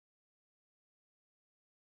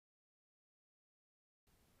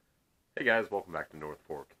Hey guys, welcome back to North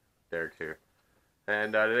Fork. Derek's here.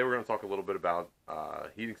 And today we're going to talk a little bit about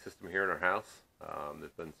heating system here in our house.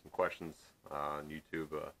 There's been some questions on YouTube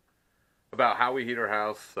about how we heat our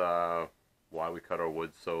house, why we cut our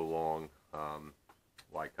wood so long,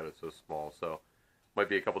 why cut it so small. So might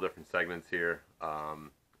be a couple different segments here.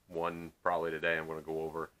 One probably today I'm going to go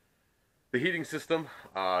over the heating system,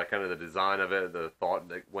 kind of the design of it, the thought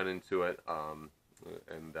that went into it,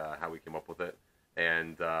 and how we came up with it.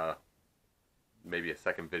 And maybe a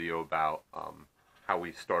second video about how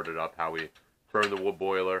we started up, how we burned the wood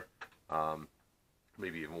boiler,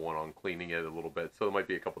 maybe even one on cleaning it a little bit. So there might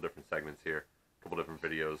be a couple different segments here, a couple different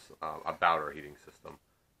videos about our heating system.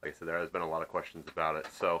 Like I said, there has been a lot of questions about it.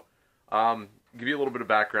 So give you a little bit of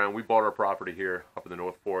background. We bought our property here up in the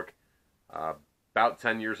North Fork about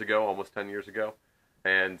 10 years ago, almost 10 years ago.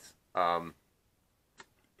 And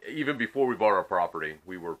even before we bought our property,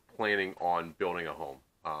 we were planning on building a home.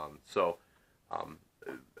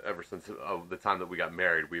 Ever since the time that we got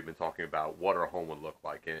married, we've been talking about what our home would look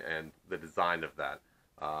like and the design of that.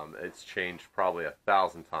 It's changed probably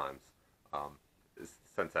 1,000 times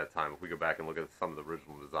since that time. If we go back and look at some of the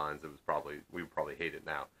original designs, we would probably hate it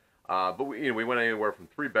now. But we went anywhere from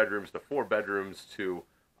 3 bedrooms to 4 bedrooms to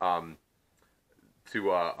the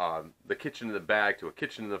kitchen in the back, to a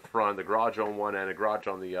kitchen in the front, the garage on one end, a garage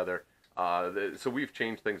on the other. So we've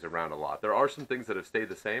changed things around a lot. There are some things that have stayed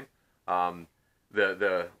the same.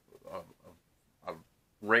 The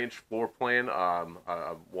ranch floor plan,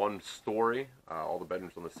 1 story, all the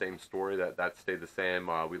bedrooms on the same story, that stayed the same.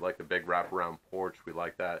 We like the big wraparound porch. We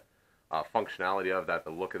like that functionality of that,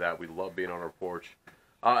 the look of that. We love being on our porch.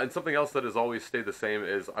 And something else that has always stayed the same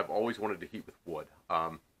is I've always wanted to heat with wood.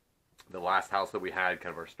 The last house that we had,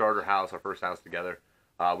 kind of our starter house, our first house together,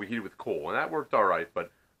 we heated with coal, and that worked all right,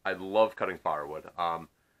 but I love cutting firewood.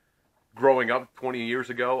 Growing up 20 years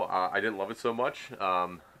ago, I didn't love it so much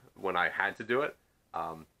when I had to do it.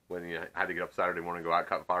 When I had to get up Saturday morning and go out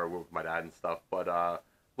cut firewood with my dad and stuff. But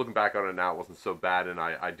looking back on it now, it wasn't so bad, and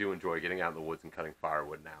I do enjoy getting out in the woods and cutting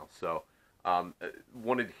firewood now. So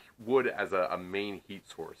wanted wood as a main heat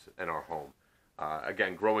source in our home.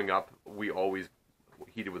 Again, growing up, we always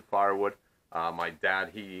heated with firewood. My dad,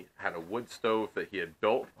 he had a wood stove that he had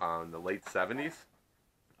built in the late 70s.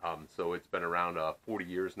 So it's been around 40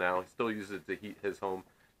 years now. He still uses it to heat his home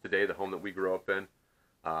today, the home that we grew up in.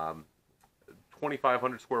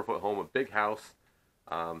 2,500 square foot home, a big house.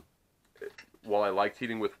 While I liked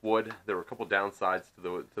heating with wood, there were a couple downsides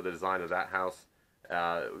to the design of that house,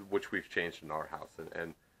 which we've changed in our house.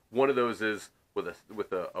 And one of those is with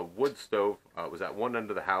a wood stove. It was at one end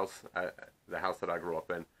of the house that I grew up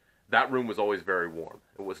in. That room was always very warm.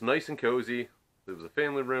 It was nice and cozy. There was a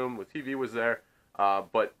family room. The TV was there.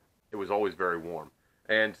 But it was always very warm.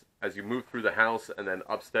 And as you move through the house and then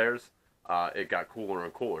upstairs, it got cooler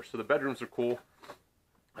and cooler. So the bedrooms are cool.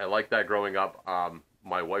 I like that growing up.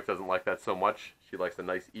 My wife doesn't like that so much. She likes a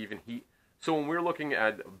nice even heat. So when we were looking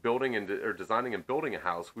at building or designing and building a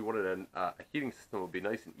house, we wanted a heating system that would be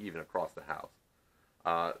nice and even across the house.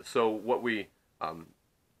 So what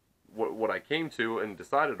I came to and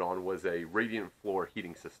decided on was a radiant floor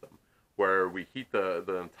heating system, where we heat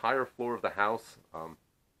the entire floor of the house.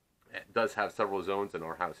 It does have several zones in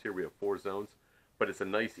our house here. We have 4 zones, but it's a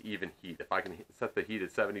nice even heat. If I can set the heat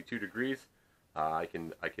at 72 degrees,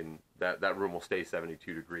 that room will stay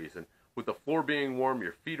 72 degrees. And with the floor being warm,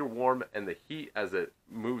 your feet are warm, and the heat as it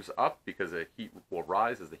moves up, because the heat will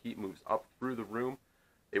rise as the heat moves up through the room,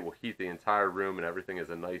 it will heat the entire room, and everything is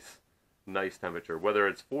a nice temperature. Whether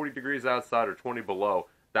it's 40 degrees outside or 20 below,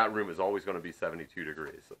 that room is always going to be 72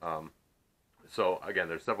 degrees. So again,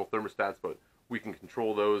 there's several thermostats, but we can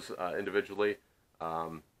control those individually.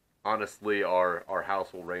 Honestly, our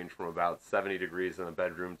house will range from about 70 degrees in the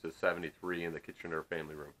bedroom to 73 in the kitchen or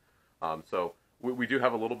family room. So we do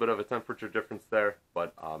have a little bit of a temperature difference there,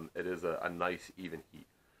 but it is a nice even heat.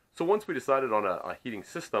 So once we decided on a heating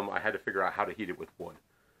system, I had to figure out how to heat it with wood.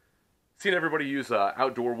 Seen everybody use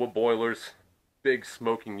outdoor wood boilers, big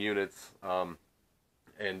smoking units, and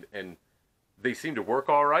they seem to work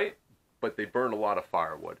all right, but they burn a lot of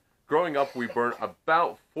firewood. Growing up, we burned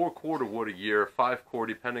about 4 cord of wood a year, 5 cord,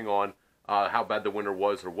 depending on how bad the winter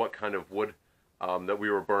was or what kind of wood that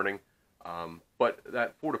we were burning. But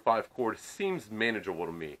that 4 to 5 cord seems manageable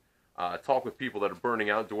to me. Talk with people that are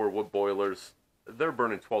burning outdoor wood boilers. They're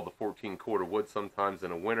burning 12 to 14 cord of wood sometimes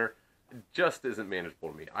in a winter. It just isn't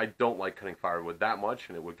manageable to me. I don't like cutting firewood that much,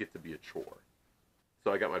 and it would get to be a chore.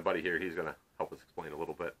 So I got my buddy here. He's going to help us explain a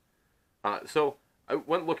little bit. So I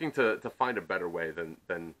went looking to find a better way than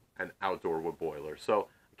an outdoor wood boiler. So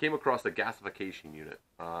I came across a gasification unit,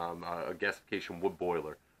 a gasification wood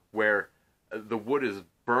boiler, where the wood is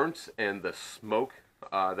burnt and the smoke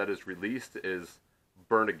that is released is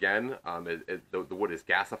burned again. The wood is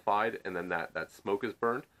gasified, and then that smoke is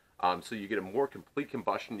burned. So you get a more complete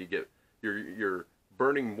combustion. You're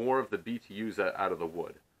burning more of the BTUs out of the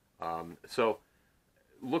wood. So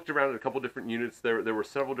looked around at a couple different units. There were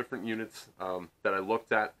several different units that I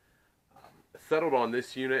looked at. Settled on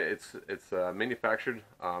this unit. It's manufactured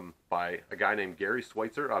by a guy named Gary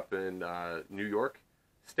Switzer up in New York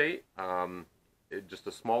State. Just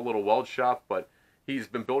a small little weld shop, but he's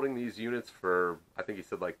been building these units for, I think he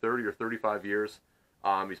said, like 30 or 35 years.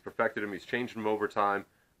 He's perfected them. He's changed them over time.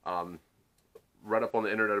 Read up on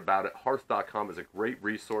the internet about it. Hearth.com is a great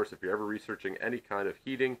resource if you're ever researching any kind of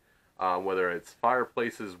heating, whether it's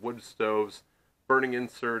fireplaces, wood stoves, burning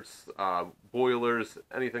inserts, boilers,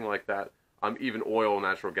 anything like that. Even oil,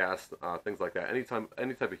 natural gas, things like that. Any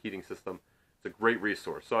type of heating system, it's a great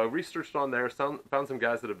resource. So I researched on there, found some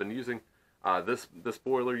guys that have been using this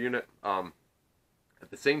boiler unit. At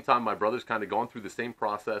the same time, my brother's kind of gone through the same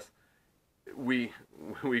process. We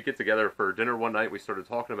get together for dinner one night. We started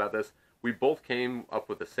talking about this. We both came up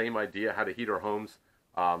with the same idea how to heat our homes,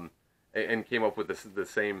 and came up with the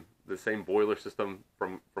same boiler system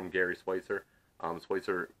from Gary Switzer,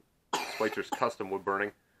 Switzer's Custom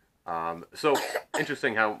Woodburning. So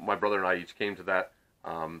interesting how my brother and I each came to that.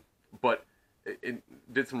 But it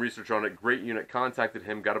did some research on it. Great unit. Contacted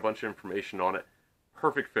him. Got a bunch of information on it.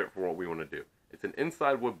 Perfect fit for what we want to do. It's an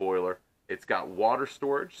inside wood boiler. It's got water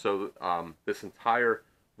storage. So this entire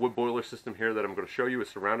wood boiler system here that I'm going to show you is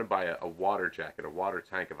surrounded by a water jacket, a water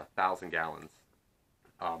tank of 1,000 gallons.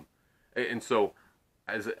 And so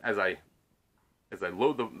as I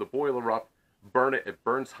load the boiler up, burn it. It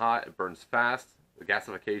burns hot. It burns fast. The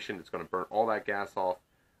gasification, it's going to burn all that gas off.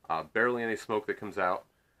 Barely any smoke that comes out,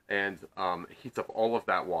 and heats up all of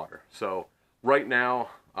that water. So right now,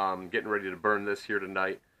 getting ready to burn this here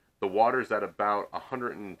tonight. The water's at about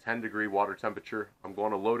 110 degree water temperature. I'm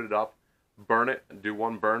going to load it up, burn it, and do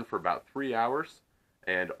one burn for about 3 hours,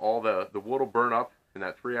 and all the wood will burn up in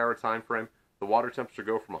that 3 hour time frame. The water temperature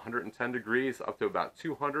go from 110 degrees up to about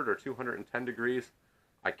 200 or 210 degrees.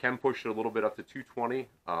 I can push it a little bit up to 220.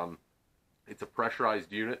 It's a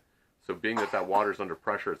pressurized unit, so being that water's under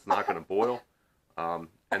pressure, it's not going to boil.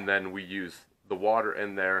 And then we use the water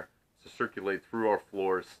in there to circulate through our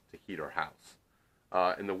floors to heat our house.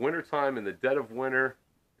 In the wintertime, in the dead of winter,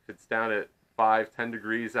 if it's down at 5-10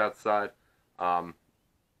 degrees outside, I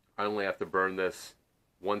only have to burn this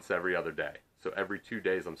once every other day. So every 2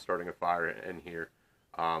 days I'm starting a fire in here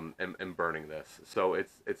and burning this. So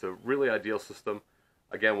it's a really ideal system.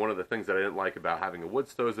 Again, one of the things that I didn't like about having a wood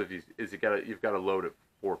stove is you've got to load it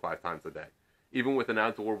 4 or 5 times a day. Even with an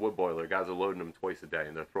outdoor wood boiler, guys are loading them twice a day,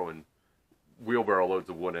 and they're throwing wheelbarrow loads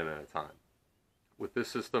of wood in at a time. With this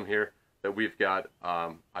system here that we've got,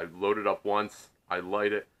 I load it up once, I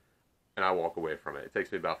light it, and I walk away from it. It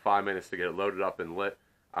takes me about 5 minutes to get it loaded up and lit.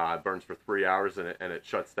 It burns for 3 hours, and it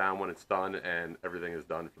shuts down when it's done, and everything is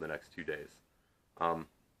done for the next 2 days.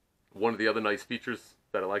 One of the other nice features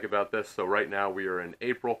that I like about this, so right now we are in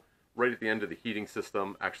April, right at the end of the heating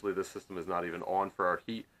system. Actually, this system is not even on for our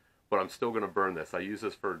heat, but I'm still going to burn this. I use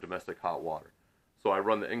this for domestic hot water. So I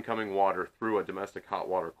run the incoming water through a domestic hot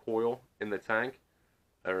water coil in the tank,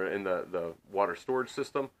 or in the water storage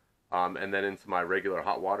system, and then into my regular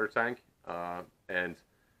hot water tank. And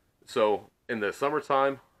so in the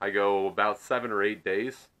summertime, I go about 7 or 8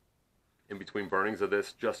 days in between burnings of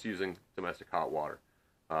this, just using domestic hot water.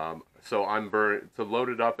 So to load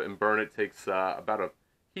it up and burn it takes about a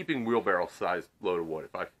heaping wheelbarrow sized load of wood.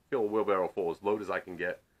 If I fill a wheelbarrow full, as load as I can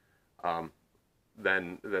get,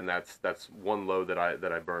 then that's one load that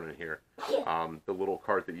I burn in here. The little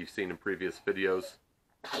cart that you've seen in previous videos.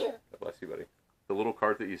 God bless you, buddy. The little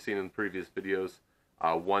cart that you've seen in previous videos,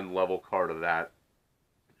 one level cart of that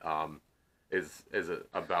is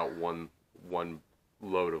about one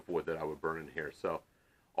load of wood that I would burn in here. So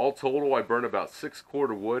all total, I burn about 6 cord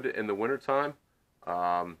of wood in the wintertime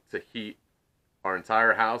to heat our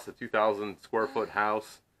entire house, a 2,000 square foot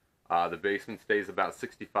house. The basement stays about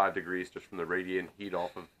 65 degrees just from the radiant heat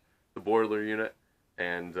off of the boiler unit,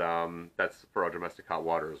 and that's for our domestic hot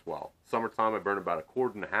water as well. Summertime, I burn about 1.5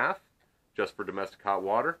 cords just for domestic hot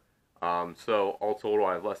water. So all total,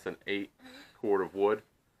 I have less than 8 cord of wood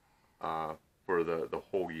for the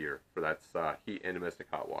whole year, for that's heat and domestic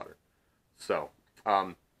hot water. So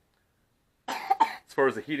as far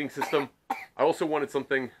as the heating system, I also wanted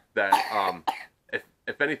something that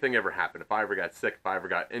if anything ever happened, if I ever got sick, if I ever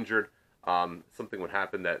got injured, something would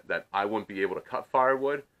happen that I wouldn't be able to cut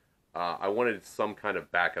firewood, I wanted some kind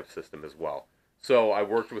of backup system as well. So I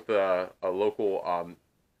worked with a local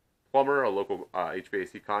plumber, a local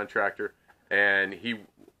HVAC contractor, and he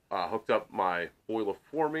hooked up my boiler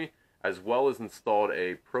for me, as well as installed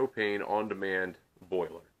a propane on-demand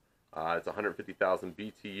boiler. It's 150,000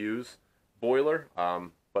 BTUs boiler,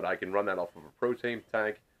 but I can run that off of a propane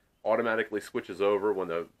tank. Automatically switches over when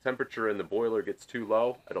the temperature in the boiler gets too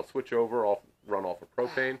low. It'll switch over, run off of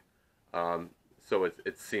propane. So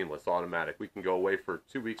it's seamless, automatic. We can go away for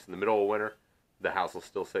 2 weeks in the middle of winter. The house will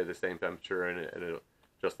still stay the same temperature, and it'll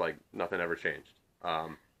just like nothing ever changed.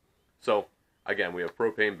 So again, we have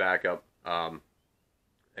propane backup, and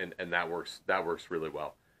that works really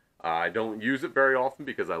well. I don't use it very often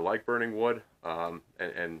because I like burning wood, and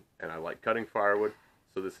I like cutting firewood.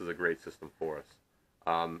 So this is a great system for us.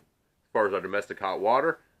 As far as our domestic hot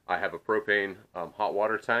water, I have a propane hot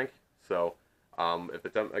water tank. So if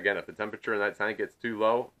the temperature in that tank gets too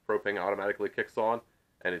low, propane automatically kicks on,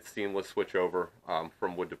 and it's seamless switch over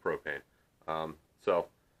from wood to propane. So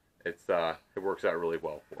it works out really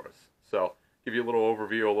well for us. So give you a little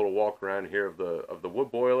overview, a little walk around here of the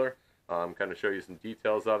wood boiler, kind of show you some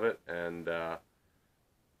details of it, and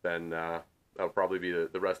then that'll probably be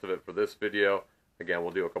the rest of it for this video. Again,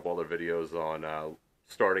 we'll do a couple other videos on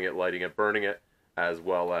starting it, lighting it, burning it, as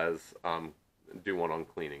well as do one on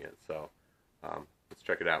cleaning it. So let's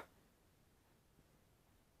check it out.